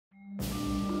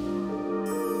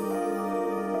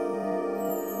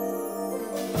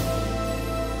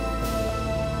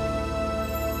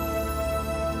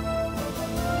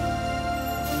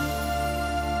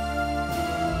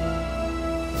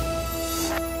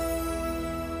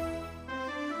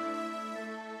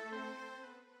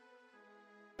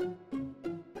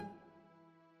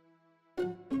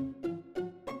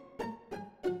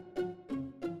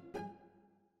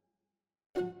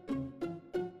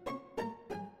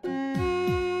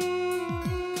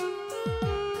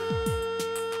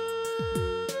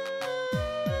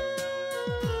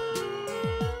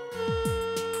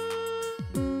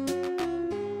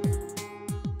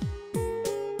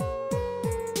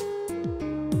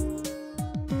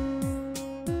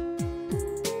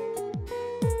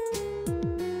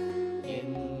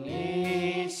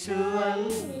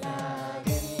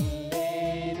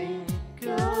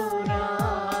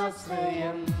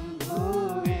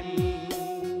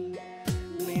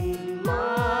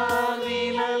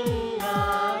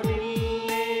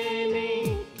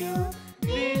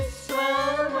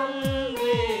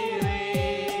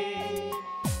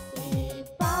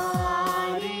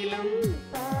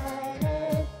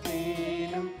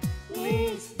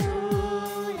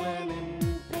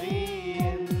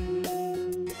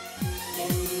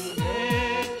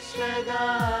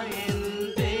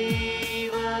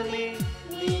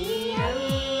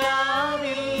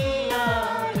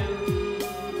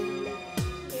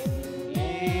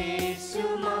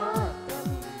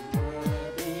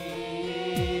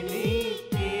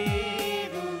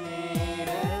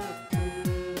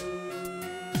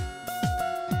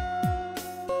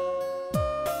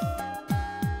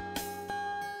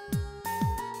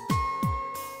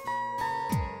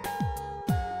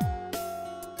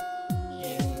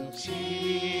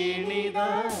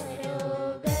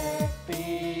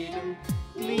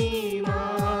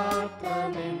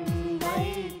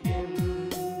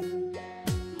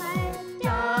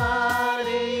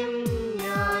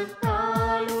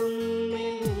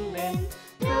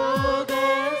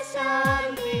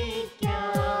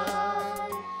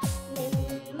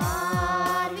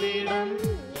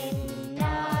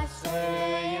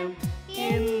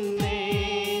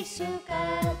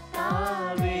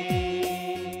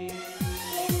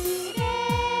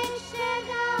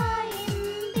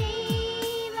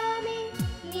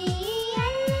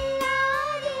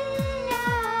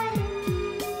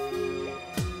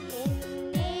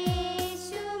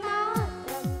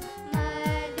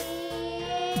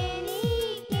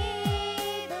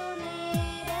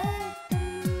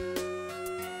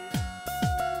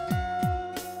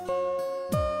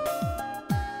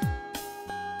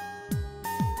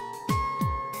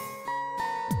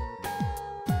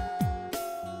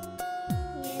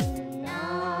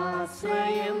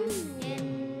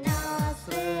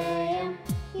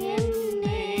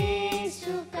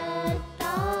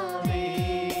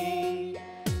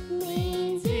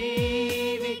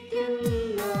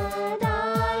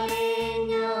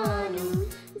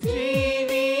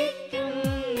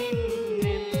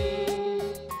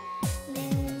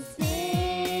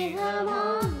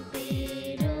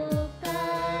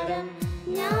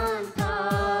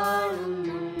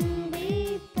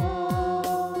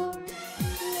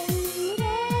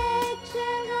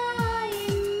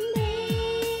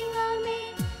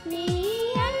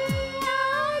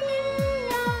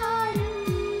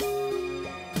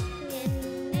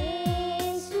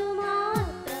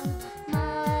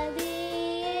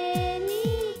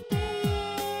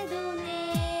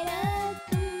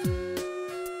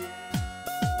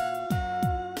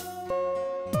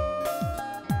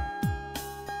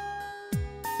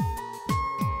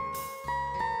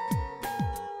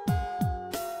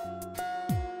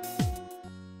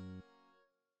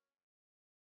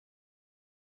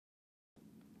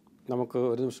നമുക്ക്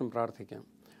ഒരു നിമിഷം പ്രാർത്ഥിക്കാം.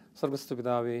 സ്വർഗ്ഗസ്ഥ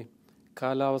പിതാവേ,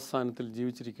 കാലാവസാനത്തിൽ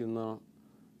ജീവിച്ചിരിക്കുന്ന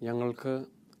ഞങ്ങൾക്ക്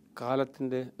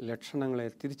കാലത്തിൻ്റെ ലക്ഷണങ്ങളെ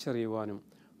തിരിച്ചറിയുവാനും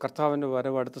കർത്താവിൻ്റെ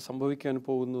വരവ് അടുത്ത് സംഭവിക്കാൻ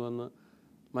പോകുന്നുവെന്ന്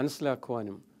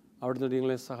മനസ്സിലാക്കുവാനും അവിടുന്ന്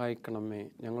ഞങ്ങളെ സഹായിക്കണമേ.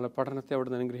 ഞങ്ങളുടെ പഠനത്തെ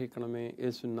അവിടുന്ന് അനുഗ്രഹിക്കണമേ.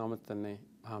 യേശുവിൻ നാമത്തിൽ തന്നെ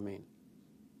ആമേൻ.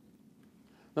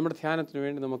 നമ്മുടെ ധ്യാനത്തിന്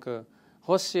വേണ്ടി നമുക്ക്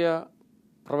ഹോശേയ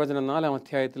പ്രവചനം 4-ാം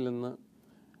അധ്യായത്തിൽ നിന്ന്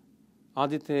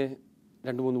ആദ്യത്തെ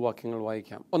 2-3 വാക്യങ്ങൾ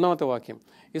വായിക്കാം. 1-ാമത്തെ വാക്യം: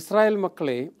 ഇസ്രായേൽ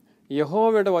മക്കളെ,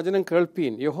 യഹോവയുടെ വചനം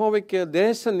കേൾപ്പീൻ. യഹോവയ്ക്ക്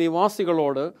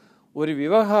ദേശനിവാസികളോട് ഒരു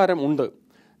വ്യവഹാരം ഉണ്ട്.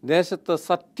 ദേശത്ത്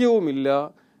സത്യവുമില്ല,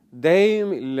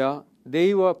 ദയയുമില്ല,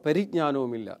 ദൈവ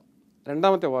പരിജ്ഞാനവുമില്ല.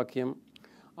 2-ാമത്തെ വാക്യം: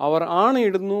 അവർ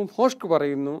ആണയിടുന്നു, ഭോഷ്ക്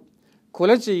പറയുന്നു,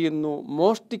 കൊല ചെയ്യുന്നു,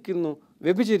 മോഷ്ടിക്കുന്നു,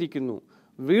 വ്യഭിചരിക്കുന്നു,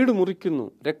 വീട് മുറിക്കുന്നു,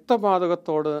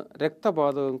 രക്തപാതകത്തോട്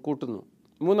രക്തപാതകം കൂട്ടുന്നു.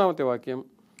 3-ാമത്തെ വാക്യം: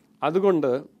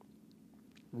 അതുകൊണ്ട്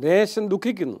ദേശം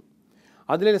ദുഃഖിക്കുന്നു,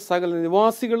 അതിലെ സകല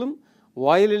നിവാസികളും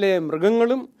വയലിലെ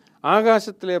മൃഗങ്ങളും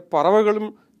ആകാശത്തിലെ പറവകളും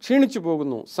ക്ഷീണിച്ചു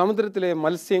പോകുന്നു, സമുദ്രത്തിലെ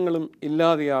മത്സ്യങ്ങളും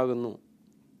ഇല്ലാതെയാകുന്നു.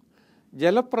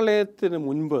 ജലപ്രളയത്തിന്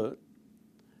മുൻപ്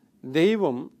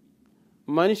ദൈവം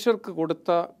മനുഷ്യർക്ക്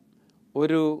കൊടുത്ത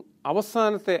ഒരു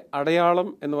അവസാനത്തെ അടയാളം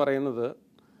എന്ന് പറയുന്നത്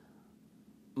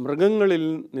മൃഗങ്ങളിൽ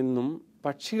നിന്നും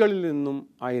പക്ഷികളിൽ നിന്നും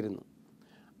ആയിരുന്നു.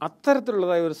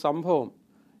 അത്തരത്തിലുള്ളതായ ഒരു സംഭവം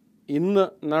ഇന്ന്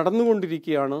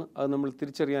നടന്നുകൊണ്ടിരിക്കുകയാണ്. അത് നമ്മൾ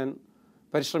തിരിച്ചറിയാൻ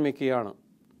പരിശ്രമിക്കുകയാണ്.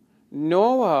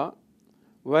 നോവ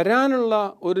വരാനുള്ള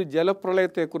ഒരു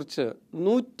ജലപ്രളയത്തെക്കുറിച്ച്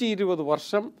 120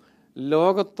 വർഷം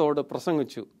ലോകത്തോട്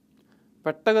പ്രസംഗിച്ചു.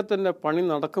 പെട്ടകത്തിൻ്റെ പണി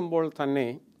നടക്കുമ്പോൾ തന്നെ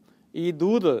ഈ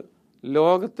ദൂത്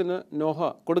ലോകത്തിന് നോഹ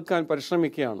കൊടുക്കാൻ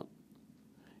പരിശ്രമിക്കുകയാണ്.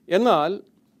 എന്നാൽ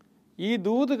ഈ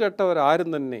ദൂത് കേട്ടവരാരും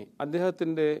തന്നെ,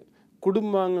 അദ്ദേഹത്തിൻ്റെ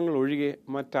കുടുംബാംഗങ്ങൾ ഒഴികെ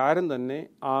മറ്റാരും തന്നെ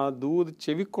ആ ദൂത്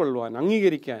ചെവിക്കൊള്ളുവാൻ,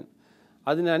 അംഗീകരിക്കാൻ,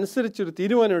 അതിനനുസരിച്ചൊരു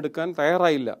തീരുമാനമെടുക്കാൻ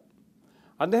തയ്യാറായില്ല.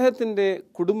 അദ്ദേഹത്തിൻ്റെ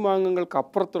കുടുംബാംഗങ്ങൾക്ക്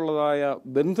അപ്പുറത്തുള്ളതായ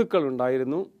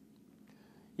ബന്ധുക്കളുണ്ടായിരുന്നു.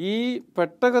 ഈ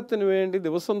പെട്ടകത്തിന് വേണ്ടി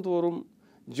ദിവസം തോറും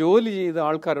ജോലി ചെയ്ത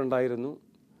ആൾക്കാരുണ്ടായിരുന്നു.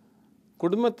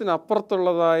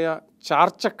 കുടുംബത്തിനപ്പുറത്തുള്ളതായ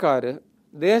ചാർച്ചക്കാർ,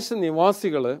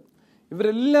 ദേശനിവാസികൾ,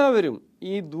 ഇവരെല്ലാവരും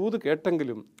ഈ ദൂത്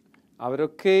കേട്ടെങ്കിലും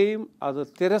അവരൊക്കെയും അത്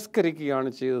തിരസ്കരിക്കുകയാണ്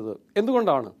ചെയ്തത്.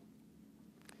 എന്തുകൊണ്ടാണ്?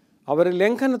 അവർ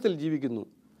ലംഘനത്തിൽ ജീവിക്കുന്നു,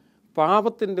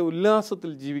 പാപത്തിൻ്റെ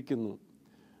ഉല്ലാസത്തിൽ ജീവിക്കുന്നു.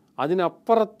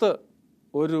 അതിനപ്പുറത്ത്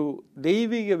ഒരു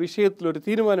ദൈവിക വിഷയത്തിലൊരു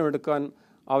തീരുമാനമെടുക്കാൻ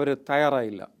അവർ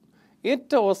തയ്യാറായില്ല.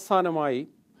 ഏറ്റവും അവസാനമായി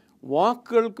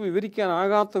വാക്കുകൾക്ക്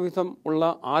വിവരിക്കാനാകാത്ത വിധം ഉള്ള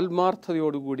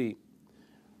ആത്മാർത്ഥതയോടുകൂടി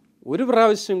ഒരു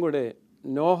പ്രാവശ്യം കൂടെ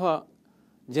നോഹ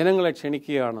ജനങ്ങളെ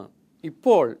ക്ഷണിക്കുകയാണ്.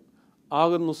 ഇപ്പോൾ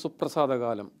ആകുന്നു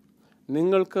സുപ്രസാദകാലം,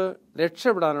 നിങ്ങൾക്ക്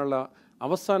രക്ഷപ്പെടാനുള്ള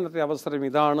അവസാനത്തെ അവസരം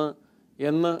ഇതാണ്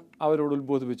എന്ന് അവരോട്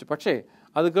ഉത്ബോധിപ്പിച്ചു. പക്ഷേ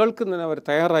അത് കേൾക്കുന്നതിന് അവർ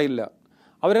തയ്യാറായില്ല.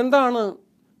 അവരെന്താണ്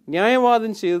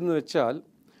ന്യായവാദം ചെയ്തതെന്ന് വെച്ചാൽ,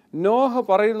 നോഹ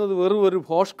പറയുന്നത് വെറും ഒരു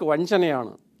ഭോഷ്ക്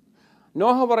വഞ്ചനയാണ്.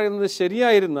 നോഹ പറയുന്നത്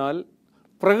ശരിയായിരുന്നാൽ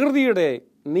പ്രകൃതിയുടെ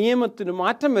നിയമത്തിന്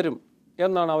മാറ്റം വരും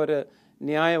എന്നാണ് അവർ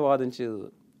ന്യായവാദം ചെയ്തത്.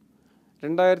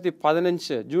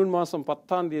 2015 ജൂൺ മാസം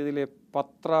 10-ാം തീയതിയിലെ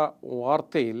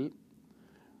പത്രവാർത്തയിൽ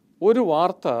ഒരു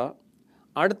വാർത്ത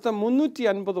അടുത്ത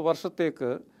 350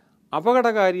 വർഷത്തേക്ക്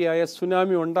അപകടകാരിയായ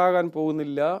സുനാമി ഉണ്ടാകാൻ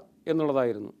പോകുന്നില്ല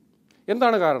എന്നുള്ളതായിരുന്നു.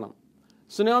 എന്താണ് കാരണം?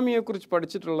 സുനാമിയെക്കുറിച്ച്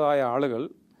പഠിച്ചിട്ടുള്ളതായ ആളുകൾ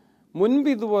മുൻപ്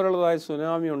ഇതുപോലുള്ളതായ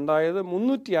സുനാമി ഉണ്ടായത്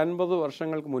 350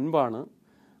 വർഷങ്ങൾക്ക് മുൻപാണ്.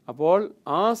 അപ്പോൾ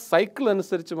ആ സൈക്കിൾ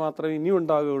അനുസരിച്ച് മാത്രമേ ഇനി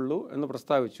ഉണ്ടാകുകയുള്ളൂ എന്ന്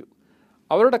പ്രസ്താവിച്ചു.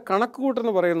 അവരുടെ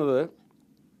കണക്കുകൂട്ടെന്ന് പറയുന്നത്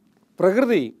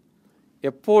പ്രകൃതി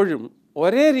എപ്പോഴും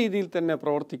ഒരേ രീതിയിൽ തന്നെ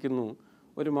പ്രവർത്തിക്കുന്നു,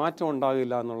 ഒരു മാറ്റം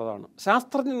ഉണ്ടാകില്ല എന്നുള്ളതാണ്.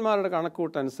 ശാസ്ത്രജ്ഞന്മാരുടെ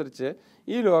കണക്കുകൂട്ടനുസരിച്ച്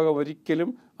ഈ ലോകം ഒരിക്കലും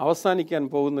അവസാനിക്കാൻ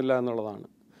പോകുന്നില്ല എന്നുള്ളതാണ്.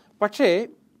 പക്ഷേ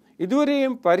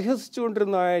ഇതുവരെയും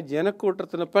പരിഹസിച്ചുകൊണ്ടിരുന്നതായ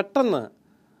ജനക്കൂട്ടത്തിന് പെട്ടെന്ന്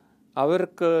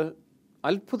അവർക്ക്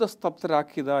അത്ഭുത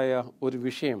സ്തബ്ധരാക്കിയതായ ഒരു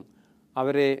വിഷയം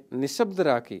അവരെ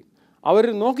നിശബ്ദരാക്കി. അവർ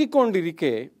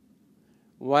നോക്കിക്കൊണ്ടിരിക്കെ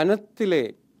വനത്തിലെ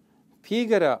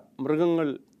ഭീകര മൃഗങ്ങൾ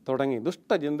തുടങ്ങി,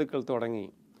 ദുഷ്ടജന്തുക്കൾ തുടങ്ങി,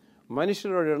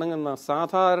 മനുഷ്യരോട് ഇണങ്ങുന്ന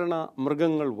സാധാരണ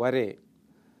മൃഗങ്ങൾ വരെ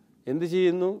എന്തു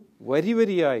ചെയ്യുന്നു? വരി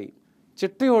വരിയായി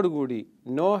ചിട്ടയോടുകൂടി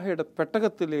നോഹയുടെ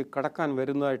പെട്ടകത്തിലേക്ക് കടക്കാൻ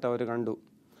വരുന്നതായിട്ട് അവർ കണ്ടു.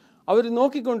 അവർ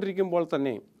നോക്കിക്കൊണ്ടിരിക്കുമ്പോൾ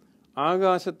തന്നെ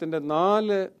ആകാശത്തിൻ്റെ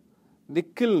 4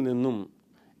 ദിക്കിൽ നിന്നും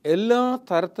എല്ലാ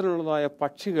തരത്തിലുള്ളതായ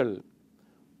പക്ഷികൾ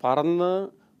പറന്ന്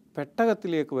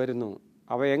പെട്ടകത്തിലേക്ക് വരുന്നു.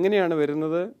 അവ എങ്ങനെയാണ്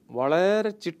വരുന്നത്?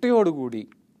 വളരെ ചിട്ടയോടുകൂടി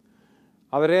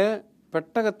അവരെ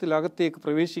പെട്ടകത്തിലകത്തേക്ക്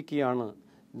പ്രവേശിക്കുകയാണ്.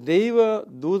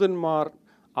 ദൈവദൂതന്മാർ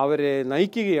അവരെ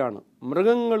നയിക്കുകയാണ്.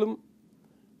 മൃഗങ്ങളും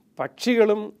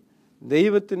പക്ഷികളും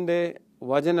ദൈവത്തിൻ്റെ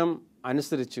വചനം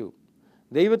അനുസരിച്ചു,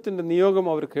 ദൈവത്തിൻ്റെ നിയോഗം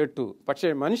അവർ കേട്ടു. പക്ഷേ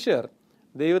മനുഷ്യർ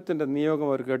ദൈവത്തിൻ്റെ നിയോഗം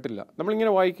അവർ കേട്ടില്ല.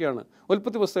 നമ്മളിങ്ങനെ വായിക്കുകയാണ്.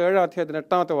 ഉൽപ്പത്തി പുസ്തകം 7-ാം അധ്യായത്തിന്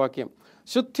 8-ാമത്തെ വാക്യം: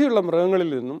 ശുദ്ധിയുള്ള മൃഗങ്ങളിൽ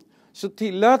നിന്നും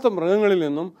ശുദ്ധിയില്ലാത്ത മൃഗങ്ങളിൽ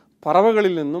നിന്നും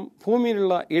പറവകളിൽ നിന്നും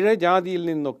ഭൂമിയിലുള്ള ഇഴജാതിയിൽ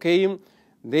നിന്നൊക്കെയും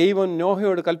ദൈവം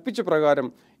നോഹയോട് കൽപ്പിച്ച പ്രകാരം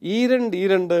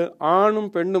ഈരണ്ട് ആണും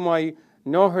പെണ്ണുമായി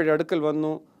നോഹയുടെ അടുക്കൽ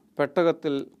വന്നു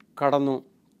പെട്ടകത്തിൽ കടന്നു.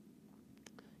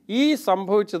 ഈ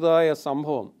സംഭവിച്ചതായ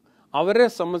സംഭവം അവരെ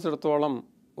സംബന്ധിച്ചിടത്തോളം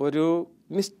ഒരു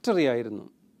മിസ്റ്ററി ആയിരുന്നു.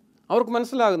 അവർക്ക്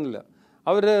മനസ്സിലാകുന്നില്ല.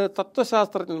 അവർ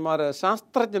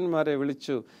ശാസ്ത്രജ്ഞന്മാരെ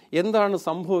വിളിച്ചു എന്താണ്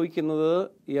സംഭവിക്കുന്നത്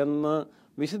എന്ന്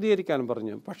വിശദീകരിക്കാൻ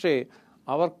പറഞ്ഞു. പക്ഷേ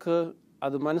അവർക്ക്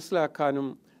അത് മനസ്സിലാക്കാനും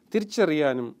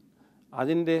തിരിച്ചറിയാനും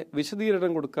അതിൻ്റെ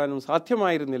വിശദീകരണം കൊടുക്കാനും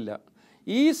സാധ്യമായിരുന്നില്ല.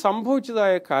 ഈ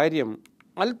സംഭവിച്ചതായ കാര്യം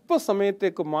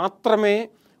അല്പസമയത്തേക്ക് മാത്രമേ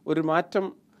ഒരു മാറ്റം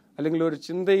അല്ലെങ്കിൽ ഒരു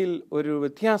ചിന്തയിൽ ഒരു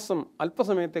വ്യത്യാസം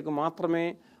അല്പസമയത്തേക്ക് മാത്രമേ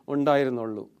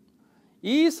ഉണ്ടായിരുന്നുള്ളൂ.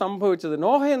 ഈ സംഭവിച്ചത്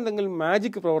നോഹ എന്തെങ്കിലും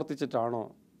മാജിക് പ്രവർത്തിച്ചിട്ടാണോ,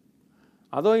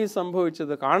 അതോ ഈ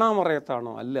സംഭവിച്ചത്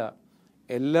കാണാമറയത്താണോ? അല്ല,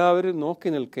 എല്ലാവരും നോക്കി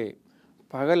നിൽക്കെ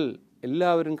പകൽ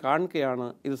എല്ലാവരും കാണുകയാണ്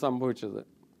ഇത് സംഭവിച്ചത്.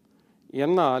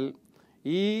 എന്നാൽ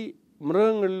ഈ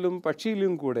മൃഗങ്ങളിലും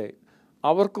പക്ഷിയിലും കൂടെ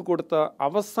അവർക്ക് കൊടുത്ത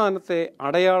അവസാനത്തെ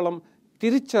അടയാളം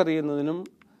തിരിച്ചറിയുന്നതിനും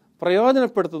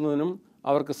പ്രയോജനപ്പെടുത്തുന്നതിനും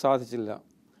അവർക്ക് സാധിച്ചില്ല.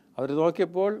 അവർ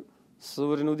നോക്കിയപ്പോൾ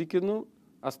സൂര്യൻ ഉദിക്കുന്നു,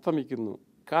 അസ്തമിക്കുന്നു,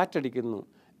 കാറ്റടിക്കുന്നു,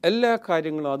 എല്ലാ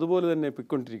കാര്യങ്ങളും അതുപോലെ തന്നെ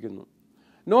പൊയ്ക്കൊണ്ടിരിക്കുന്നു.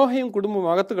 നോഹയും കുടുംബവും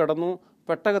അകത്ത് കടന്നു.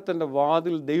 പെട്ടകത്തിൻ്റെ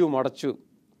വാതിൽ ദൈവം അടച്ചു.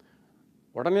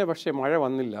 ഉടനെ പക്ഷേ മഴ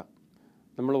വന്നില്ല.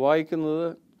 നമ്മൾ വായിക്കുന്നത്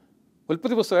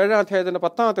ഉൽപ്പത്തി പുസ്തകം 7-ാം അധ്യായത്തിൻ്റെ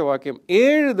 10-ാമത്തെ വാക്യം,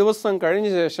 7 ദിവസം കഴിഞ്ഞ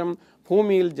ശേഷം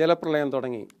ഭൂമിയിൽ ജലപ്രളയം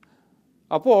തുടങ്ങി.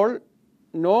 അപ്പോൾ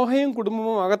നോഹയും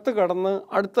കുടുംബവും അകത്ത് കടന്ന്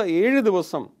അടുത്ത 7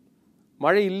 ദിവസം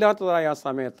മഴയില്ലാത്തതായ ആ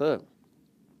സമയത്ത്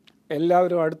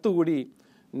എല്ലാവരും അടുത്തുകൂടി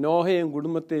നോഹയും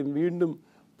കുടുംബത്തെയും വീണ്ടും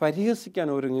പരിഹസിക്കാൻ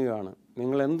ഒരുങ്ങുകയാണ്.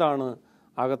 നിങ്ങൾ എന്താണ്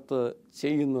അകത്ത്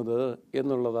ചെയ്യുന്നത്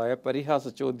എന്നുള്ളതായ പരിഹാസ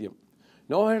ചോദ്യം.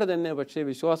 നോഹയുടെ തന്നെ പക്ഷേ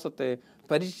വിശ്വാസത്തെ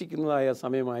പരീക്ഷിക്കുന്നതായ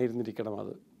സമയമായിരുന്നിരിക്കണം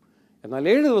അത്. എന്നാൽ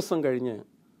 7 ദിവസം കഴിഞ്ഞ്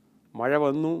മഴ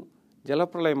വന്നു,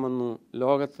 ജലപ്രളയം വന്നു,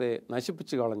 ലോകത്തെ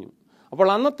നശിപ്പിച്ചു കളഞ്ഞു. അപ്പോൾ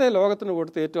അന്നത്തെ ലോകത്തിന്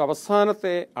കൊടുത്ത ഏറ്റവും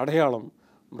അവസാനത്തെ അടയാളം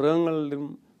മൃഗങ്ങളിലും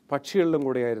പക്ഷികളിലും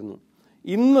കൂടെയായിരുന്നു.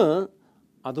 ഇന്ന്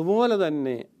അതുപോലെ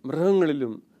തന്നെ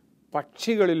മൃഗങ്ങളിലും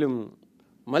പക്ഷികളിലും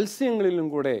മത്സ്യങ്ങളിലും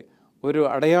കൂടെ ഒരു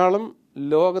അടയാളം,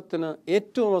 ലോകത്തിന്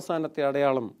ഏറ്റവും അവസാനത്തെ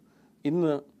അടയാളം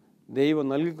ഇന്ന് ദൈവം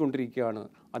നൽകിക്കൊണ്ടിരിക്കുകയാണ്.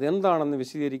 അതെന്താണെന്ന്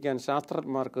വിശദീകരിക്കാൻ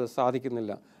ശാസ്ത്രജ്ഞന്മാർക്ക്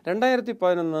സാധിക്കുന്നില്ല.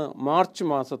 2011 മാർച്ച്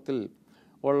മാസത്തിൽ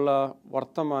ഉള്ള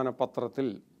വർത്തമാന പത്രത്തിൽ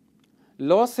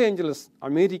ലോസ് ഏഞ്ചലസ്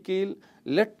അമേരിക്കയിൽ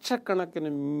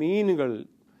ലക്ഷക്കണക്കിന് മീനുകൾ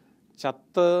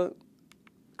ചത്ത്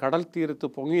കടൽ തീരത്ത്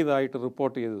പൊങ്ങിയതായിട്ട്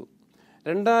റിപ്പോർട്ട് ചെയ്തു.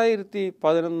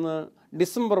 2011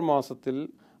 ഡിസംബർ മാസത്തിൽ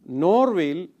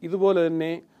നോർവേയിൽ ഇതുപോലെ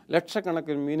തന്നെ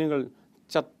ലക്ഷക്കണക്കിന് മീനുകൾ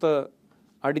ചത്ത്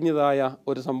അടിഞ്ഞതായ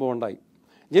ഒരു സംഭവം ഉണ്ടായി.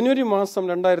 ജനുവരി മാസം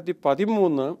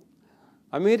 2013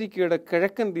 അമേരിക്കയുടെ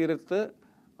കിഴക്കൻ തീരത്ത്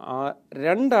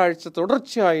 2 ആഴ്ച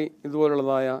തുടർച്ചയായി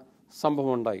ഇതുപോലുള്ളതായ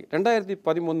സംഭവം ഉണ്ടായി.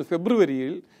 2013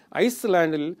 ഫെബ്രുവരിയിൽ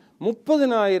ഐസ്ലാൻഡിൽ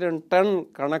 30,000 ടൺ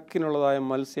കണക്കിനുള്ളതായ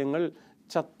മത്സ്യങ്ങൾ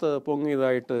ചത്ത്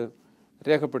പൊങ്ങിയതായിട്ട്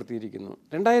രേഖപ്പെടുത്തിയിരിക്കുന്നു.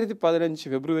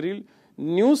 2015 ഫെബ്രുവരിയിൽ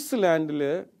ന്യൂസിലാൻഡിൽ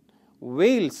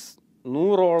വെയിൽസ്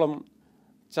 100ഓളം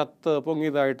ചത്ത്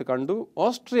പൊങ്ങിയതായിട്ട് കണ്ടു.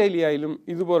 ഓസ്ട്രേലിയയിലും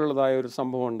ഇതുപോലുള്ളതായ ഒരു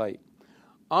സംഭവം ഉണ്ടായി.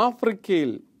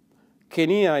 ആഫ്രിക്കയിൽ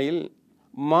കെനിയയിൽ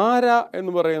മാര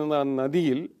എന്ന് പറയുന്ന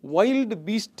നദിയിൽ വൈൽഡ്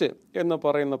ബീസ്റ്റ് എന്ന്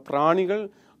പറയുന്ന പ്രാണികൾ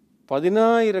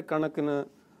 10,000 കണക്കിന്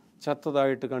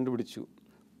ചത്തതായിട്ട് കണ്ടുപിടിച്ചു.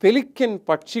 പെലിക്കൻ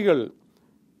പക്ഷികൾ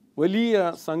വലിയ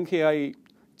സംഖ്യയായി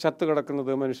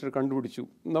ചത്തുകിടക്കുന്നത് മനുഷ്യർ കണ്ടുപിടിച്ചു.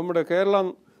 നമ്മുടെ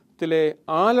കേരളത്തിലെ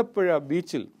ആലപ്പുഴ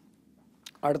ബീച്ചിൽ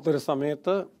അടുത്തൊരു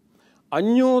സമയത്ത്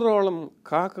 500ഓളം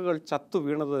കാക്കകൾ ചത്തു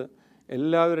വീണത്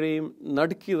എല്ലാവരെയും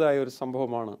നടുക്കിയതായ ഒരു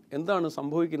സംഭവമാണ്. എന്താണ്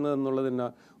സംഭവിക്കുന്നത് എന്നുള്ളതിന്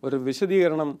ഒരു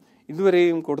വിശദീകരണം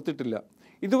ഇതുവരെയും കൊടുത്തിട്ടില്ല.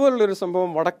 ഇതുപോലുള്ളൊരു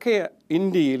സംഭവം വടക്കേ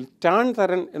ഇന്ത്യയിൽ ടാൻ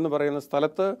തരൻ എന്ന് പറയുന്ന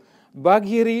സ്ഥലത്ത്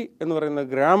ബാഗേരി എന്ന് പറയുന്ന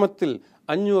ഗ്രാമത്തിൽ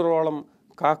 500ഓളം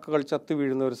കാക്കകൾ ചത്തു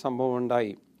വീഴുന്ന ഒരു സംഭവം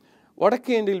ഉണ്ടായി.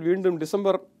 വടക്കേ ഇന്ത്യയിൽ വീണ്ടും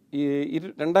ഡിസംബർ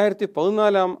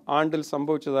 2014 ആണ്ടിൽ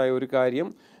സംഭവിച്ചതായ ഒരു കാര്യം,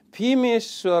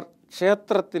 ഭീമേശ്വർ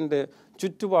ക്ഷേത്രത്തിൻ്റെ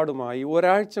ചുറ്റുപാടുമായി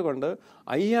ഒരാഴ്ച കൊണ്ട്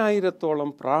 5000ഓളം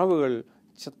പ്രാവുകൾ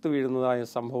ചത്തു വീഴുന്നതായ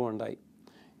സംഭവം ഉണ്ടായി.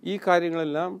 ഈ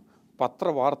കാര്യങ്ങളെല്ലാം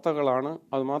പത്രവാർത്തകളാണ്.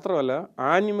 അതുമാത്രമല്ല,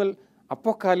 ആനിമൽ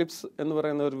അപ്പോക്കാലിപ്സ് എന്ന്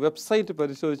പറയുന്ന ഒരു വെബ്സൈറ്റ്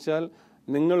പരിശോധിച്ചാൽ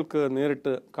നിങ്ങൾക്ക്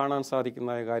നേരിട്ട് കാണാൻ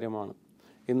സാധിക്കുന്ന കാര്യമാണ്.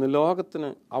 ഇന്ന് ലോകത്തിന്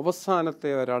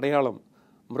അവസാനത്തെ ഒരടയാളം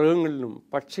മൃഗങ്ങളിലും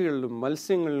പക്ഷികളിലും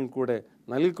മത്സ്യങ്ങളിലും കൂടെ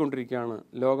നൽകിക്കൊണ്ടിരിക്കുകയാണ്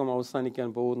ലോകം അവസാനിക്കാൻ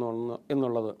പോകുന്നു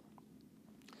എന്നുള്ളത്.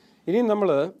 ഇനി നമ്മൾ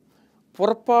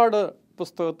പുറപ്പാട്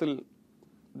പുസ്തകത്തിൽ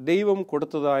ദൈവം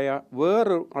കൊടുത്തതായ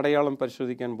വേറൊരു അടയാളം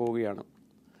പരിശോധിക്കാൻ പോവുകയാണ്.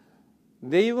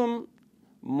 ദൈവം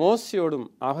മോശയോടും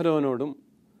അഹരോനോടും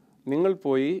നിങ്ങൾ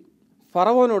പോയി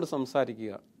ഫറവോനോട്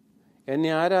സംസാരിക്കുക, എന്നെ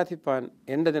ആരാധിപ്പാൻ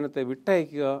എൻ്റെ ജനത്തെ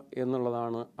വിട്ടയക്കുക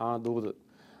എന്നുള്ളതാണ് ആ ദൂത്.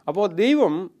 അപ്പോൾ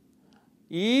ദൈവം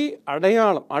ഈ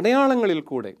അടയാളങ്ങളിൽ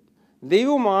കൂടെ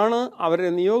ദൈവമാണ് അവരെ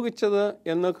നിയോഗിച്ചത്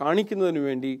എന്ന് കാണിക്കുന്നതിന്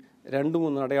വേണ്ടി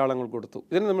 2-3 അടയാളങ്ങൾ കൊടുത്തു.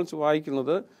 ഇതിനെ നമ്മൾ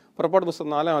വായിക്കുന്നത് പുറപ്പാട്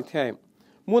പുസ്തകം 4-ാം അധ്യായം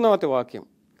 3-ാമത്തെ വാക്യം.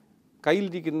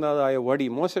 കയ്യിലിരിക്കുന്നതായ വടി,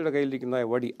 മോശയുടെ കയ്യിലിരിക്കുന്നതായ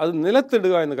വടി, അത്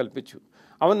നിലത്തിടുക എന്ന് കൽപ്പിച്ചു.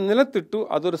 അവൻ നിലത്തിട്ടു,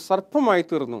 അതൊരു സർപ്പമായി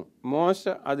തീർന്നു. മോശ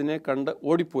അതിനെ കണ്ട്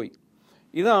ഓടിപ്പോയി.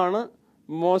 ഇതാണ്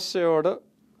മോശയോട്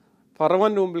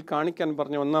ഫറവന്റെ മുമ്പിൽ കാണിക്കാൻ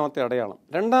പറഞ്ഞ 1-ാമത്തെ അടയാളം.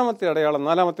 2-ാമത്തെ അടയാളം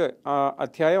 4-ാമത്തെ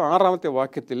അധ്യായം 6-ാമത്തെ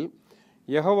വാക്യത്തിൽ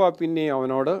യഹോവ പിന്നെ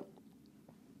അവനോട്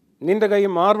നിന്റെ കൈ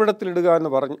മാർവിടത്തിലിടുക എന്ന്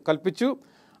കൽപ്പിച്ചു.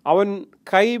 അവൻ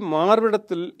കൈ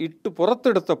മാർവിടത്തിൽ ഇട്ട്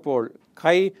പുറത്തെടുത്തപ്പോൾ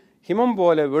കൈ ഹിമം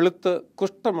പോലെ വെളുത്ത്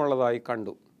കുഷ്ഠമുള്ളതായി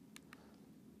കണ്ടു.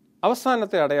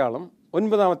 അവസാനത്തെ അടയാളം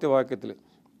 9-ാമത്തെ വാക്യത്തിൽ,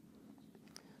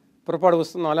 പുറപ്പാട്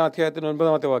പുസ്തകം 4-ാം അധ്യായത്തിന്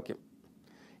 9-ാമത്തെ വാക്യം.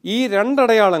 ഈ 2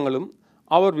 അടയാളങ്ങളും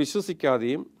അവർ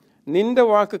വിശ്വസിക്കാതെയും നിന്റെ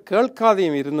വാക്ക്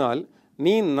കേൾക്കാതെയും ഇരുന്നാൽ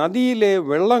നീ നദിയിലെ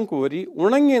വെള്ളം കോരി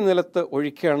ഉണങ്ങിയ നിലത്ത്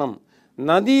ഒഴിക്കണം.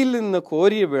 നദിയിൽ നിന്ന്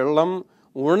കോരിയ വെള്ളം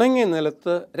ഉണങ്ങിയ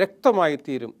നിലത്ത് രക്തമായി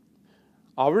തീരും.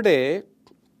 അവിടെ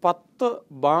 10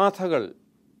 ബാധകൾ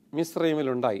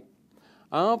മിസ്രൈമിലുണ്ടായി.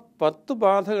 ആ 10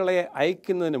 ബാധകളെ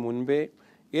അയക്കുന്നതിന് മുൻപേ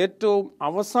ഏറ്റവും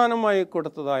അവസാനമായി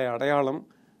കൊടുത്തതായ അടയാളം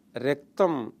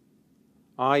രക്തം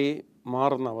ആയി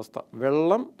മാറുന്ന അവസ്ഥ,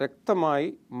 വെള്ളം രക്തമായി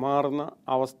മാറുന്ന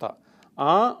അവസ്ഥ.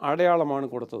 ആ അടയാളമാണ്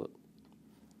കൊടുത്തത്.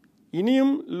 ഇനിയും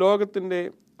ലോകത്തിൻ്റെ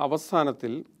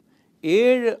അവസാനത്തിൽ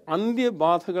 7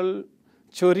 അന്ത്യബാധകൾ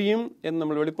ചൊരിയും എന്ന്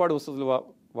നമ്മൾ വെളിപ്പാട് പുസ്തകത്തിൽ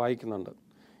വായിക്കുന്നുണ്ട്.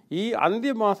 ഈ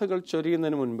അന്ത്യബാധകൾ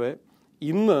ചൊരിയുന്നതിന് മുൻപ്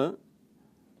ഇന്ന്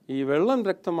ഈ വെള്ളം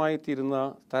രക്തമായി തീരുന്ന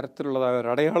തരത്തിലുള്ളതായ ഒരു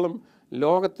അടയാളം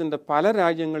ലോകത്തിൻ്റെ പല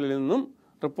രാജ്യങ്ങളിൽ നിന്നും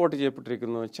റിപ്പോർട്ട്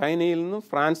ചെയ്യപ്പെട്ടിരിക്കുന്നു. ചൈനയിൽ നിന്നും,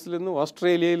 ഫ്രാൻസിൽ നിന്നും,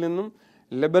 ഓസ്ട്രേലിയയിൽ നിന്നും,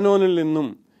 ലെബനോനിൽ നിന്നും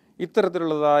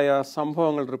ഇത്തരത്തിലുള്ളതായ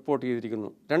സംഭവങ്ങൾ റിപ്പോർട്ട് ചെയ്തിരിക്കുന്നു.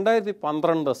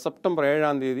 2012 സെപ്റ്റംബർ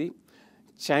 7-ാം തീയതി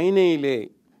ചൈനയിലെ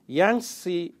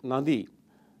യാങ്സി നദി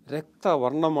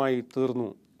രക്തവർണ്ണമായി തീർന്നു.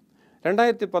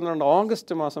 2012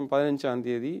 ഓഗസ്റ്റ് മാസം 15-ാം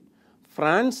തീയതി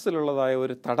ഫ്രാൻസിലുള്ളതായ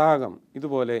ഒരു തടാകം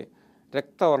ഇതുപോലെ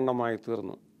രക്തവർണ്ണമായി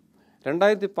തീർന്നു.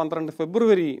 2012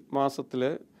 ഫെബ്രുവരി മാസത്തിൽ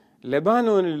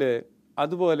ലെബാനോനിൽ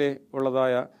അതുപോലെ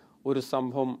ഉള്ളതായ ഒരു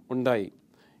സംഭവം ഉണ്ടായി.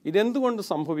 ഇതെന്തുകൊണ്ട്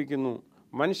സംഭവിക്കുന്നു?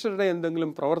 മനുഷ്യരുടെ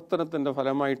എന്തെങ്കിലും പ്രവർത്തനത്തിൻ്റെ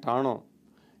ഫലമായിട്ടാണോ?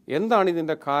 എന്താണ്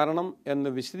ഇതിൻ്റെ കാരണം എന്ന്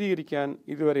വിശദീകരിക്കാൻ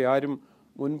ഇതുവരെ ആരും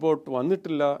മുൻപോട്ട്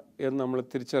വന്നിട്ടില്ല എന്ന് നമ്മൾ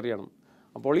തിരിച്ചറിയണം.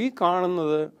 അപ്പോൾ ഈ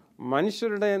കാണുന്നത്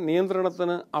മനുഷ്യരുടെ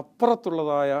നിയന്ത്രണത്തിന്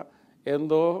അപ്പുറത്തുള്ളതായ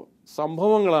എന്തോ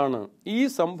സംഭവങ്ങളാണ്. ഈ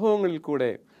സംഭവങ്ങളിൽ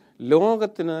കൂടെ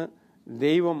ലോകത്തിന്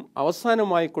ദൈവം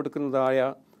അവസാനമായി കൊടുക്കുന്നതായ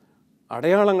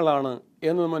അടയാളങ്ങളാണ്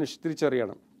എന്ന് മനുഷ്യർ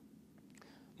തിരിച്ചറിയണം.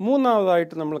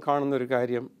 മൂന്നാമതായിട്ട് നമ്മൾ കാണുന്നൊരു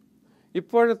കാര്യം,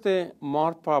 ഇപ്പോഴത്തെ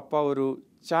മാർപ്പാപ്പ ഒരു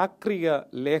ചാക്രിക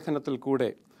ലേഖനത്തിൽ കൂടെ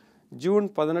ജൂൺ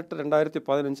 18,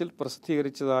 2015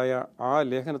 പ്രസിദ്ധീകരിച്ചതായ ആ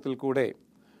ലേഖനത്തിൽ കൂടെ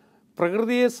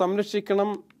പ്രകൃതിയെ സംരക്ഷിക്കണം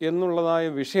എന്നുള്ളതായ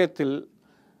വിഷയത്തിൽ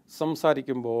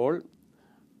സംസാരിക്കുമ്പോൾ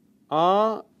ആ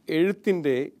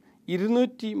എഴുത്തിൻ്റെ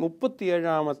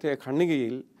 237-ാമത്തെ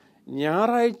ഖണ്ഡികയിൽ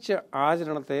ഞായറാഴ്ച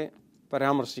ആചരണത്തെ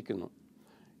പരാമർശിക്കുന്നു.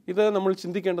 ഇത് നമ്മൾ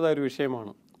ചിന്തിക്കേണ്ടതായ ഒരു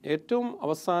വിഷയമാണ്. ഏറ്റവും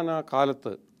അവസാന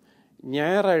കാലത്ത്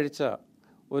ഞായറാഴ്ച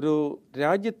ഒരു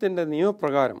രാജ്യത്തിൻ്റെ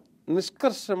നിയമപ്രകാരം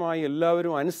നിഷ്കർഷമായി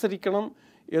എല്ലാവരും അനുസരിക്കണം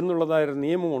എന്നുള്ളതായൊരു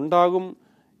നിയമം ഉണ്ടാകും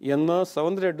എന്ന്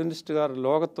സെവന്ത്-ഡേ അഡ്വെന്റിസ്റ്റുകാർ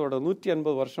ലോകത്തോട്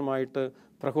 150 വർഷമായിട്ട്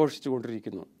പ്രഘോഷിച്ചു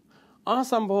കൊണ്ടിരിക്കുന്നു. ആ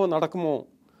സംഭവം നടക്കുമോ?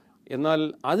 എന്നാൽ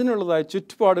അതിനുള്ളതായ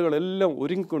ചുറ്റുപാടുകളെല്ലാം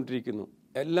ഒരുങ്ങിക്കൊണ്ടിരിക്കുന്നു.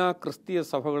 എല്ലാ ക്രിസ്തീയ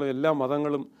സഭകളും എല്ലാ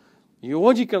മതങ്ങളും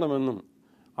യോജിക്കണമെന്നും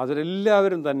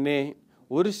അതിലെല്ലാവരും തന്നെ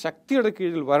ഒരു ശക്തിയുടെ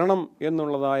കീഴിൽ വരണം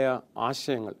എന്നുള്ളതായ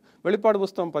ആശയങ്ങൾ. വെളിപ്പാട്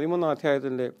പുസ്തകം 13-ാം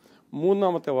അധ്യായത്തിൻ്റെ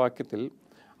 3-ാമത്തെ വാക്യത്തിൽ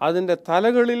അതിൻ്റെ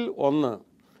തലകളിൽ ഒന്ന്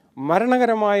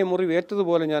മരണകരമായ മുറിവ്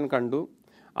ഏറ്റതുപോലെ ഞാൻ കണ്ടു.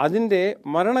 അതിൻ്റെ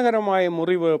മരണകരമായ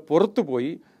മുറിവ്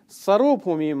പുറത്തുപോയി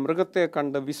സർവ്വഭൂമിയും മൃഗത്തെ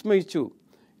കണ്ട് വിസ്മയിച്ചു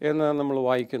എന്ന് നമ്മൾ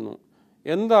വായിക്കുന്നു.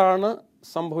 എന്താണ്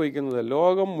സംഭവിക്കുന്നത്?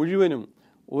 ലോകം മുഴുവനും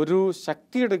ഒരു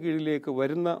ശക്തിയുടെ കീഴിലേക്ക്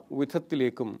വരുന്ന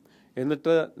വിധത്തിലേക്കും,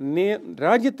 എന്നിട്ട്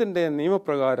രാജ്യത്തിൻ്റെ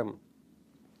നിയമപ്രകാരം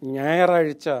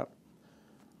ഞായറാഴ്ച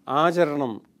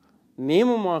ആചരണം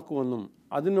നിയമമാക്കുമെന്നും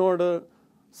അതിനോട്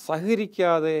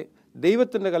സഹകരിക്കാതെ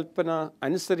ദൈവത്തിൻ്റെ കൽപ്പന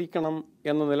അനുസരിക്കണം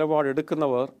എന്ന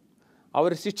നിലപാടെടുക്കുന്നവർ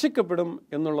അവർ ശിക്ഷിക്കപ്പെടും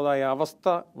എന്നുള്ളതായ അവസ്ഥ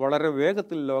വളരെ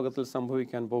വേഗത്തിൽ ലോകത്തിൽ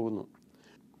സംഭവിക്കാൻ പോകുന്നു.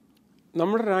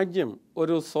 നമ്മുടെ രാജ്യം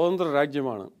ഒരു സ്വതന്ത്ര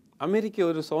രാജ്യമാണ്. അമേരിക്ക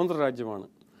ഒരു സ്വതന്ത്ര രാജ്യമാണ്.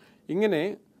 ഇങ്ങനെ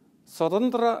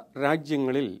സ്വതന്ത്ര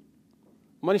രാജ്യങ്ങളിൽ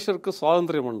മനുഷ്യർക്ക്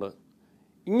സ്വാതന്ത്ര്യമുണ്ട്.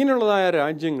 ഇങ്ങനെയുള്ളതായ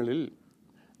രാജ്യങ്ങളിൽ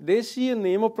ദേശീയ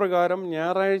നിയമപ്രകാരം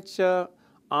ഞായറാഴ്ച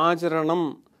ആചരണം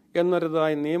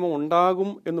എന്നൊരുതായ നിയമം ഉണ്ടാകും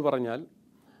എന്ന് പറഞ്ഞാൽ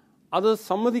അത്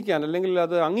സമ്മതിക്കാൻ അല്ലെങ്കിൽ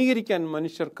അത് അംഗീകരിക്കാൻ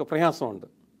മനുഷ്യർക്ക് പ്രയാസമുണ്ട്.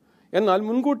 എന്നാൽ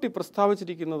മുൻകൂട്ടി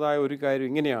പ്രസ്താവിച്ചിരിക്കുന്നതായ ഒരു കാര്യം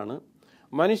ഇങ്ങനെയാണ്: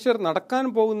 മനുഷ്യർ നടക്കാൻ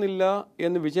പോകുന്നില്ല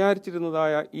എന്ന്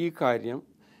വിചാരിച്ചിരുന്നതായ ഈ കാര്യം,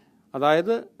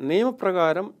 അതായത്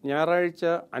നിയമപ്രകാരം ഞായറാഴ്ച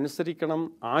അനുസരിക്കണം,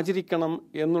 ആചരിക്കണം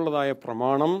എന്നുള്ളതായ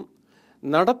പ്രമാണം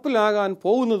നടപ്പിലാകാൻ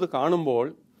പോകുന്നത് കാണുമ്പോൾ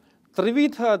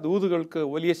ത്രിവിധ ദൂതുകൾക്ക്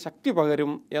വലിയ ശക്തി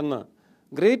പകരും എന്ന്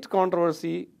ഗ്രേറ്റ്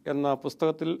കോൺട്രവേഴ്സി എന്ന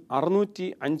പുസ്തകത്തിൽ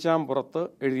 605 പുറത്ത്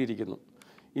എഴുതിയിരിക്കുന്നു.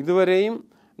 ഇതുവരെയും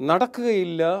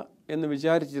നടക്കുകയില്ല എന്ന്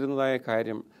വിചാരിച്ചിരുന്നതായ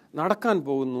കാര്യം നടക്കാൻ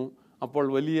പോകുന്നു. അപ്പോൾ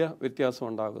വലിയ വ്യത്യാസം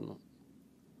ഉണ്ടാകുന്നു,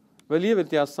 വലിയ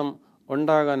വ്യത്യാസം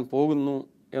ഉണ്ടാകാൻ പോകുന്നു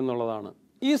എന്നുള്ളതാണ്.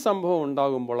 ഈ സംഭവം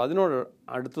ഉണ്ടാകുമ്പോൾ അതിനോട്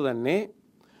അടുത്ത് തന്നെ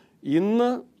ഇന്ന്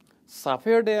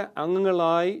സഭയുടെ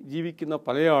അംഗങ്ങളായി ജീവിക്കുന്ന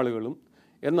പല ആളുകളും,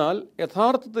 എന്നാൽ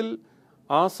യഥാർത്ഥത്തിൽ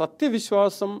ആ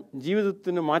സത്യവിശ്വാസം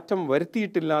ജീവിതത്തിന് മാറ്റം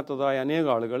വരുത്തിയിട്ടില്ലാത്തതായ അനേക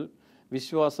ആളുകൾ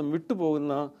വിശ്വാസം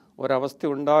വിട്ടുപോകുന്ന ഒരവസ്ഥ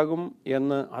ഉണ്ടാകും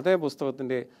എന്ന് അതേ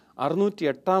പുസ്തകത്തിൻ്റെ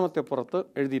 608 പുറത്ത്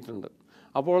എഴുതിയിട്ടുണ്ട്.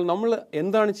 അപ്പോൾ നമ്മൾ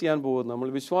എന്താണ് ചെയ്യാൻ പോകുന്നത്? നമ്മൾ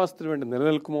വിശ്വാസത്തിന് വേണ്ടി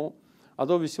നിലനിൽക്കുമോ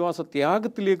അതോ വിശ്വാസ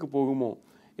ത്യാഗത്തിലേക്ക് പോകുമോ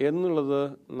എന്നുള്ളത്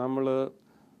നമ്മൾ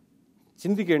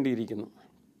ചിന്തിക്കേണ്ടിയിരിക്കുന്നു.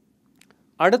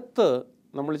 അടുത്ത്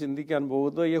നമ്മൾ ചിന്തിക്കാൻ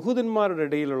പോകുന്നത് യഹൂദന്മാരുടെ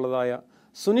ഇടയിലുള്ളതായ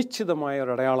സുനിശ്ചിതമായ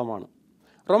ഒരു അടയാളമാണ്.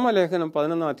 റോമാലേഖനം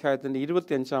 11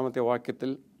 25 വാക്യത്തിൽ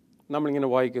നമ്മളിങ്ങനെ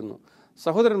വായിക്കുന്നു: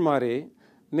 സഹോദരന്മാരെ,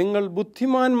 നിങ്ങൾ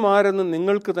ബുദ്ധിമാന്മാരെന്ന്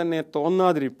നിങ്ങൾക്ക് തന്നെ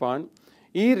തോന്നാതിരിപ്പാൻ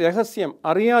ഈ രഹസ്യം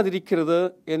അറിയാതിരിക്കരുത്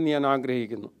എന്ന് ഞാൻ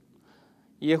ആഗ്രഹിക്കുന്നു.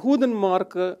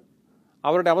 യഹൂദന്മാർക്ക്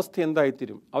അവരുടെ അവസ്ഥ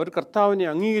എന്തായിത്തീരും? അവർ കർത്താവിനെ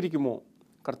അംഗീകരിക്കുമോ?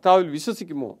 കർത്താവിൽ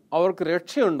വിശ്വസിക്കുമോ? അവർക്ക്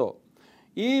രക്ഷയുണ്ടോ?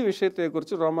 ഈ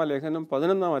വിഷയത്തെക്കുറിച്ച് റോമാലേഖനം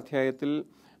 11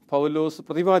 പൗലോസ്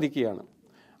പ്രതിപാദിക്കുകയാണ്.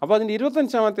 അപ്പോൾ അതിൻ്റെ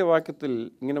 25 വാക്യത്തിൽ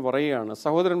ഇങ്ങനെ പറയുകയാണ്: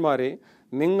 സഹോദരന്മാരെ,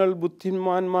 നിങ്ങൾ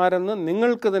ബുദ്ധിമാന്മാരെന്ന്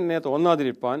നിങ്ങൾക്ക് തന്നെ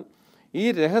തോന്നാതിരിപ്പാൻ ഈ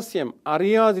രഹസ്യം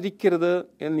അറിയാതിരിക്കരുത്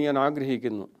എന്ന് ഞാൻ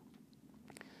ആഗ്രഹിക്കുന്നു.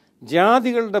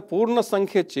 ജാതികളുടെ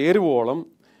പൂർണ്ണസംഖ്യ ചേരുവോളം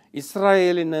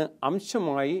ഇസ്രായേലിന്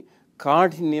അംശമായി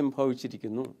കാഠിന്യം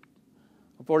ഭവിച്ചിരിക്കുന്നു.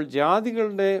 അപ്പോൾ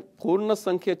ജാതികളുടെ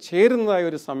പൂർണ്ണസംഖ്യ ചേരുന്നതായ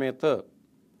ഒരു സമയത്ത്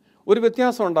ഒരു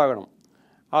വ്യത്യാസം ഉണ്ടാകണം.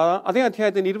 അതേ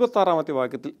അധ്യായത്തിൻ്റെ 26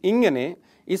 വാക്യത്തിൽ ഇങ്ങനെ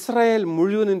ഇസ്രായേൽ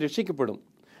മുഴുവനും രക്ഷിക്കപ്പെടും.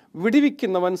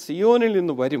 വിടുവിക്കുന്നവൻ സിയോനിൽ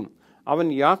നിന്ന് വരും, അവൻ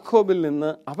യാക്കോബിൽ നിന്ന്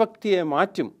അഭക്തിയെ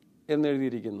മാറ്റും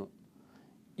എന്നെഴുതിയിരിക്കുന്നു.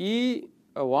 ഈ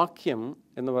വാക്യം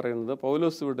എന്ന് പറയുന്നത്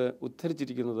പൗലോസ് ഇവിടെ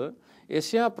ഉദ്ധരിച്ചിരിക്കുന്നത്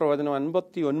യെശയ്യാ പ്രവചനം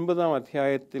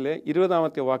 59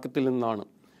 20 വാക്യത്തിൽ നിന്നാണ്.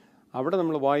 അവിടെ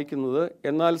നമ്മൾ വായിക്കുന്നത്: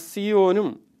 എന്നാൽ സിയോനും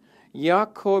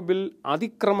യാക്കോബിൽ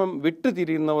അതിക്രമം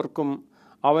വിട്ടുതിരിയുന്നവർക്കും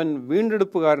അവൻ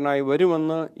വീണ്ടെടുപ്പുകാരനായി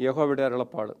വരുമെന്ന് യഹോവയുടെ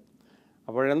അരുളപ്പാട്.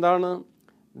 അപ്പോഴെന്താണ്?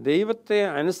 ദൈവത്തെ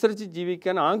അനുസരിച്ച്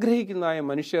ജീവിക്കാൻ ആഗ്രഹിക്കുന്നതായ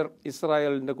മനുഷ്യർ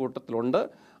ഇസ്രായേലിൻ്റെ കൂട്ടത്തിലുണ്ട്.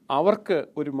 അവർക്ക്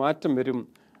ഒരു മാറ്റം വരും,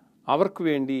 അവർക്ക്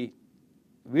വേണ്ടി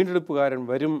വീണ്ടെടുപ്പുകാരൻ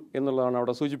വരും എന്നുള്ളതാണ്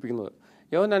അവിടെ സൂചിപ്പിക്കുന്നത്.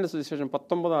 യോഹന്നാന്റെ സുവിശേഷം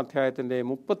 19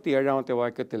 37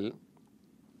 വാക്യത്തിൽ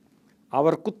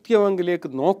അവർ കുത്തിയവങ്കിലേക്ക്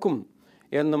നോക്കും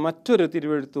എന്ന് മറ്റൊരു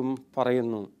തിരുവെഴുത്തും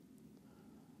പറയുന്നു.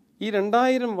 ഈ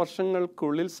 2000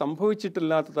 വർഷങ്ങൾക്കുള്ളിൽ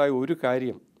സംഭവിച്ചിട്ടില്ലാത്തതായ ഒരു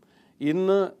കാര്യം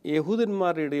ഇന്ന്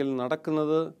യഹൂദന്മാരുടെ ഇടയിൽ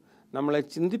നടക്കുന്നത് നമ്മളെ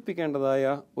ചിന്തിപ്പിക്കേണ്ടതായ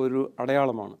ഒരു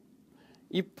അടയാളമാണ്.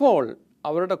 ഇപ്പോൾ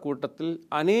അവരുടെ കൂട്ടത്തിൽ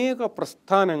അനേക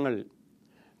പ്രസ്ഥാനങ്ങൾ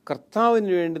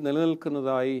കർത്താവിന് വേണ്ടി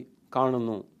നിലനിൽക്കുന്നതായി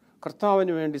കാണുന്നു,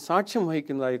 കർത്താവിന് വേണ്ടി സാക്ഷ്യം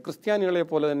വഹിക്കുന്നതായി, ക്രിസ്ത്യാനികളെ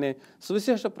പോലെ തന്നെ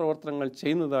സുവിശേഷ പ്രവർത്തനങ്ങൾ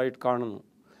ചെയ്യുന്നതായിട്ട് കാണുന്നു.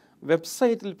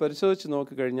 വെബ്സൈറ്റിൽ പരിശോധിച്ച്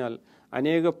നോക്കിക്കഴിഞ്ഞാൽ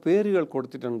അനേക പേരുകൾ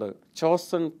കൊടുത്തിട്ടുണ്ട്: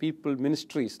 chosen people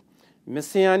ministries,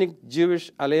 messianic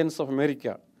Jewish alliance of America,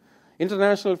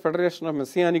 international federation of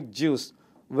messianic juice,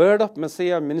 word of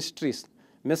Messiah ministries,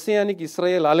 messianic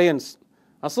Israel alliance,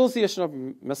 association of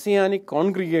messianic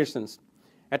congregations,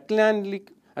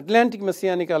 Atlantic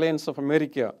messianic alliance of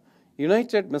America,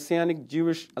 United messianic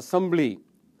Jewish assembly,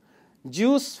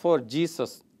 juice four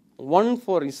Jesus, one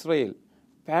four Israel,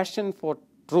 passion for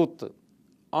truth,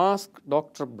 ask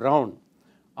doctor brown,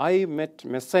 I met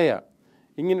Messiah.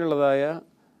 ഇങ്ങനെയുള്ളതായ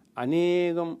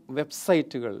അനേകം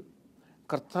വെബ്സൈറ്റുകൾ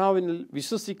കർത്താവിനിൽ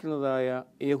വിശ്വസിക്കുന്നതായ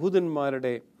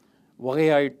യഹൂദന്മാരുടെ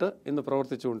വകയായിട്ട് ഇന്ന്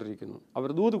പ്രവർത്തിച്ചുകൊണ്ടിരിക്കുന്നു. അവർ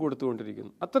ദൂത്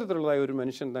കൊടുത്തുകൊണ്ടിരിക്കുന്നു. അത്തരത്തിലുള്ളതായ ഒരു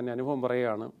മനുഷ്യൻ തന്നെ അനുഭവം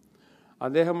പറയുകയാണ്.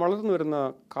 അദ്ദേഹം വളർന്നു വരുന്ന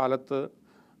കാലത്ത്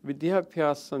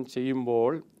വിദ്യാഭ്യാസം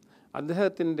ചെയ്യുമ്പോൾ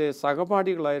അദ്ദേഹത്തിൻ്റെ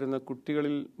സഹപാഠികളായിരുന്ന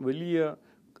കുട്ടികളിൽ വലിയ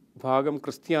ഭാഗം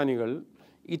ക്രിസ്ത്യാനികൾ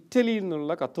ഇറ്റലിയിൽ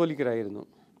നിന്നുള്ള കത്തോലിക്കരായിരുന്നു.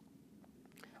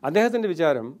 അദ്ദേഹത്തിൻ്റെ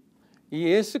വിചാരം ഈ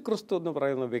യേശു ക്രിസ്തു എന്ന്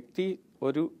പറയുന്ന വ്യക്തി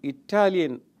ഒരു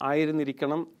ഇറ്റാലിയൻ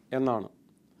ആയിരുന്നിരിക്കണം എന്നാണ്.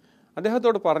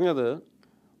 അദ്ദേഹത്തോട് പറഞ്ഞത്,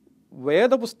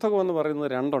 വേദപുസ്തകം എന്ന് പറയുന്നത്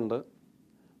രണ്ടുണ്ട്.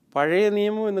 പഴയ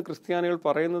നിയമം എന്ന് ക്രിസ്ത്യാനികൾ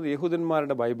പറയുന്നത്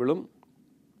യഹൂദന്മാരുടെ ബൈബിളും,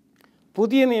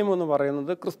 പുതിയ നിയമം എന്ന്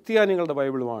പറയുന്നത് ക്രിസ്ത്യാനികളുടെ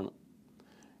ബൈബിളുമാണ്.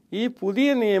 ഈ പുതിയ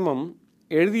നിയമം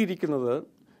എഴുതിയിരിക്കുന്നത്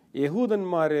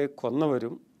യഹൂദന്മാരെ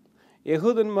കൊന്നവരും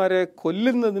യഹൂദന്മാരെ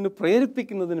കൊല്ലുന്നതിന്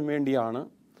പ്രേരിപ്പിക്കുന്നതിന് വേണ്ടിയാണ്.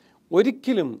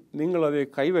 ഒരിക്കലും നിങ്ങളത്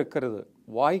കൈവെക്കരുത്,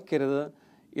 വായിക്കരുത്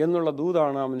എന്നുള്ള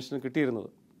ദൂതാണ് ആ മനുഷ്യന് കിട്ടിയിരുന്നത്.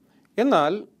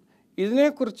 എന്നാൽ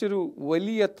ഇതിനെക്കുറിച്ചൊരു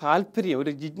വലിയ താല്പര്യം,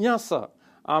 ഒരു ജിജ്ഞാസ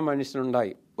ആ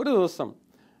മനുഷ്യനുണ്ടായി. ഒരു ദിവസം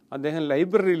അദ്ദേഹം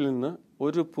ലൈബ്രറിയിൽ നിന്ന്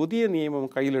ഒരു പുതിയ നിയമം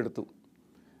കയ്യിലെടുത്തു.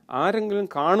 ആരെങ്കിലും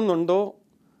കാണുന്നുണ്ടോ,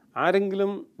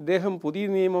 ആരെങ്കിലും ഇദ്ദേഹം പുതിയ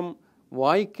നിയമം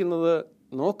വായിക്കുന്നത്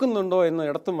നോക്കുന്നുണ്ടോ എന്ന്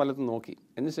ഇടത്തും വലത്തും നോക്കി.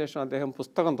 അതിനുശേഷം അദ്ദേഹം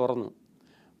പുസ്തകം തുറന്നു.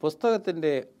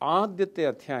 പുസ്തകത്തിൻ്റെ ആദ്യത്തെ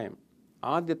അധ്യായം,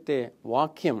 ആദ്യത്തെ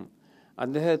വാക്യം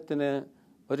അദ്ദേഹത്തിന്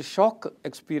ഒരു ഷോക്ക്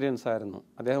എക്സ്പീരിയൻസ് ആയിരുന്നു.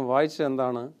 അദ്ദേഹം വായിച്ചത്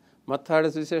എന്താണ്? മത്തായിയുടെ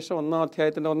സുവിശേഷം 1-ാം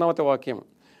അധ്യായത്തിൻ്റെ 1-ാമത്തെ വാക്യം,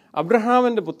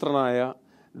 അബ്രഹാമിൻ്റെ പുത്രനായ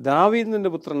ദാവീദിൻ്റെ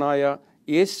പുത്രനായ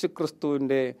യേശു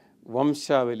ക്രിസ്തുവിൻ്റെ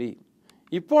വംശാവലി.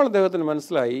 ഇപ്പോൾ അദ്ദേഹത്തിന്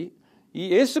മനസ്സിലായി, ഈ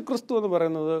യേശു ക്രിസ്തു എന്ന്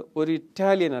പറയുന്നത് ഒരു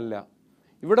ഇറ്റാലിയൻ അല്ല.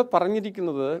 ഇവിടെ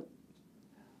പറഞ്ഞിരിക്കുന്നത്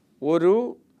ഒരു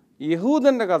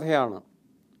യഹൂദൻ്റെ കഥയാണ്.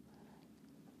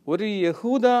 ഒരു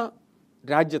യഹൂദ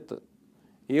രാജ്യത്ത്,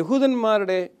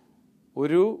 യഹൂദന്മാരുടെ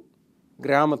ഒരു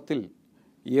ഗ്രാമത്തിൽ,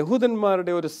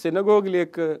 യഹൂദന്മാരുടെ ഒരു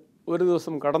സിനഗോഗിലേക്ക് ഒരു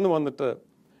ദിവസം കടന്നു വന്നിട്ട്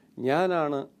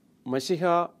ഞാനാണ് മശിഹ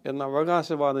എന്ന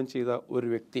അവകാശവാദം ചെയ്ത ഒരു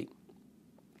വ്യക്തി.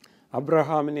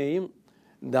 അബ്രഹാമിനെയും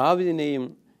ദാവീദിനെയും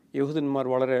യഹൂദന്മാർ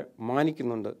വളരെ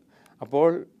മാനിക്കുന്നുണ്ട്. അപ്പോൾ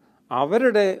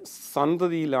അവരുടെ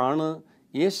സന്തതിയിലാണ്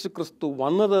യേശു ക്രിസ്തു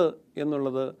വന്നത്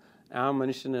എന്നുള്ളത് ആ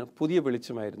മനുഷ്യന് പുതിയ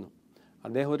വെളിച്ചമായിരുന്നു.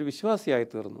 അദ്ദേഹം ഒരു വിശ്വാസിയായി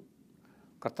തീർന്നു.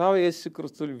 കർത്താവ് യേശു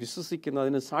ക്രിസ്തുവിൽ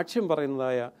വിശ്വസിക്കുന്നതിന് സാക്ഷ്യം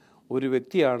പറയുന്നതായ ഒരു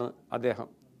വ്യക്തിയാണ് അദ്ദേഹം.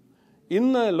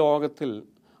 ഇന്ന് ലോകത്തിൽ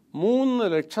 3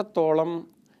 ലക്ഷത്തോളം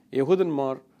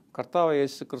യഹൂദന്മാർ കർത്താവ്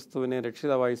യേശു ക്രിസ്തുവിനെ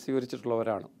രക്ഷിതാവായി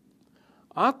സ്വീകരിച്ചിട്ടുള്ളവരാണ്.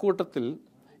 ആ കൂട്ടത്തിൽ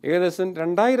ഏകദേശം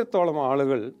 2000-ഓളം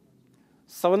ആളുകൾ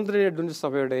സെവൻത്-ഡേ അഡ്വന്റിസ്റ്റ്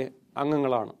സഭയുടെ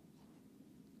അംഗങ്ങളാണ്.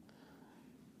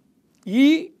 ഈ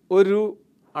ഒരു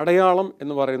അടയാളം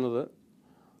എന്ന് പറയുന്നത്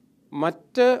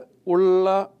മറ്റ് ഉള്ള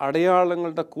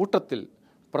അടയാളങ്ങളുടെ കൂട്ടത്തിൽ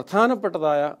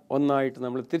പ്രധാനപ്പെട്ടതായ ഒന്നായിട്ട്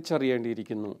നമ്മൾ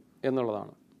തിരിച്ചറിയേണ്ടിയിരിക്കുന്നു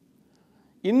എന്നുള്ളതാണ്.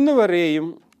 ഇന്ന് വരെയും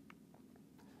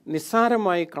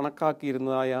നിസ്സാരമായി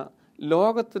കണക്കാക്കിയിരുന്നതായ,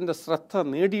 ലോകത്തിൻ്റെ ശ്രദ്ധ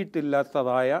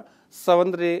നേടിയിട്ടില്ലാത്തതായ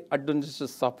സെവൻത്-ഡേ അഡ്വന്റിസ്റ്റ്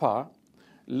സഭ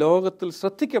ലോകത്തിൽ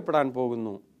ശ്രദ്ധിക്കപ്പെടാൻ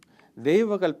പോകുന്നു.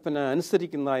 ദൈവകൽപ്പന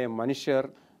അനുസരിക്കുന്നതായ മനുഷ്യർ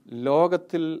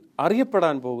ലോകത്തിൽ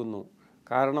അറിയപ്പെടാൻ പോകുന്നു.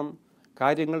 കാരണം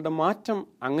കാര്യങ്ങളുടെ മാറ്റം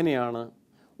അങ്ങനെയാണ്.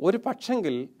 ഒരു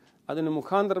പക്ഷെങ്കിൽ അതിന്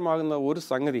മുഖാന്തരമാകുന്ന ഒരു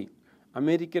സംഗതി,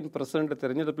 അമേരിക്കൻ പ്രസിഡന്റ്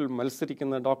തിരഞ്ഞെടുപ്പിൽ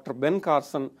മത്സരിക്കുന്ന ഡോക്ടർ ബെൻ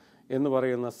കാർസൺ എന്ന്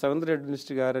പറയുന്ന സെവൻത്-ഡേ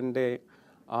അഡ്വന്റിസ്റ്റുകാരൻ്റെ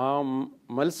ആ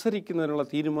മത്സരിക്കുന്നതിനുള്ള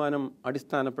തീരുമാനം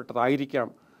അടിസ്ഥാനപ്പെട്ടതായിരിക്കാം.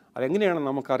 അതെങ്ങനെയാണെന്ന്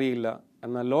നമുക്കറിയില്ല.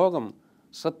 എന്നാൽ ലോകം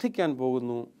ശ്രദ്ധിക്കാൻ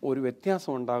പോകുന്നു, ഒരു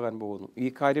വ്യത്യാസം ഉണ്ടാകാൻ പോകുന്നു. ഈ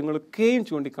കാര്യങ്ങളൊക്കെയും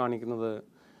ചൂണ്ടിക്കാണിക്കുന്നത്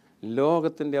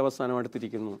ലോകത്തിൻ്റെ അവസാനം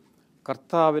അടുത്തിരിക്കുന്നു,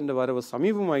 കർത്താവിൻ്റെ വരവ്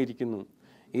സമീപമായിരിക്കുന്നു.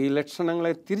 ഈ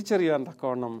ലക്ഷണങ്ങളെ തിരിച്ചറിയാൻ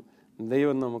തക്കവണ്ണം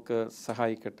ദൈവം നമുക്ക്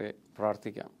സഹായിക്കട്ടെ.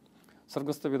 പ്രാർത്ഥിക്കാം.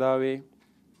 സ്വർഗ്ഗസ്ഥ പിതാവേ,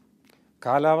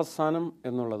 കാലാവസാനം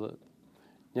എന്നുള്ളത്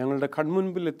ഞങ്ങളുടെ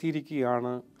കൺമുൻപിൽ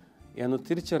എത്തിയിരിക്കുകയാണ് എന്ന്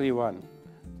തിരിച്ചറിയുവാൻ,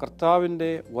 കർത്താവിൻ്റെ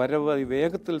വരവ്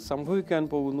വേഗത്തിൽ സംഭവിക്കാൻ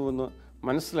പോകുന്നുവെന്ന്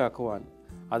മനസ്സിലാക്കുവാൻ,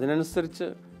 അതിനനുസരിച്ച്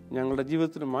ഞങ്ങളുടെ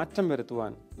ജീവിതത്തിന് മാറ്റം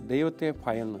വരുത്തുവാൻ ദൈവത്തെ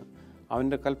ഭയന്ന്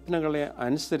അവൻ്റെ കൽപ്പനകളെ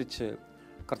അനുസരിച്ച്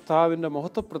കർത്താവിൻ്റെ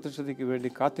മഹത്വപ്രതിഷ്ഠതയ്ക്ക്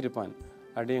വേണ്ടി കാത്തിരിപ്പാൻ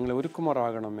അടിയങ്ങളെ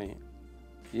ഒരുക്കുമാറാകണമേ.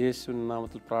 യേശുവിൻ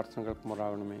നാമത്തിൽ പ്രാർത്ഥന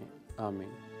കേൾക്കുമാറാകണമേ.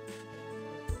 ആമേൻ.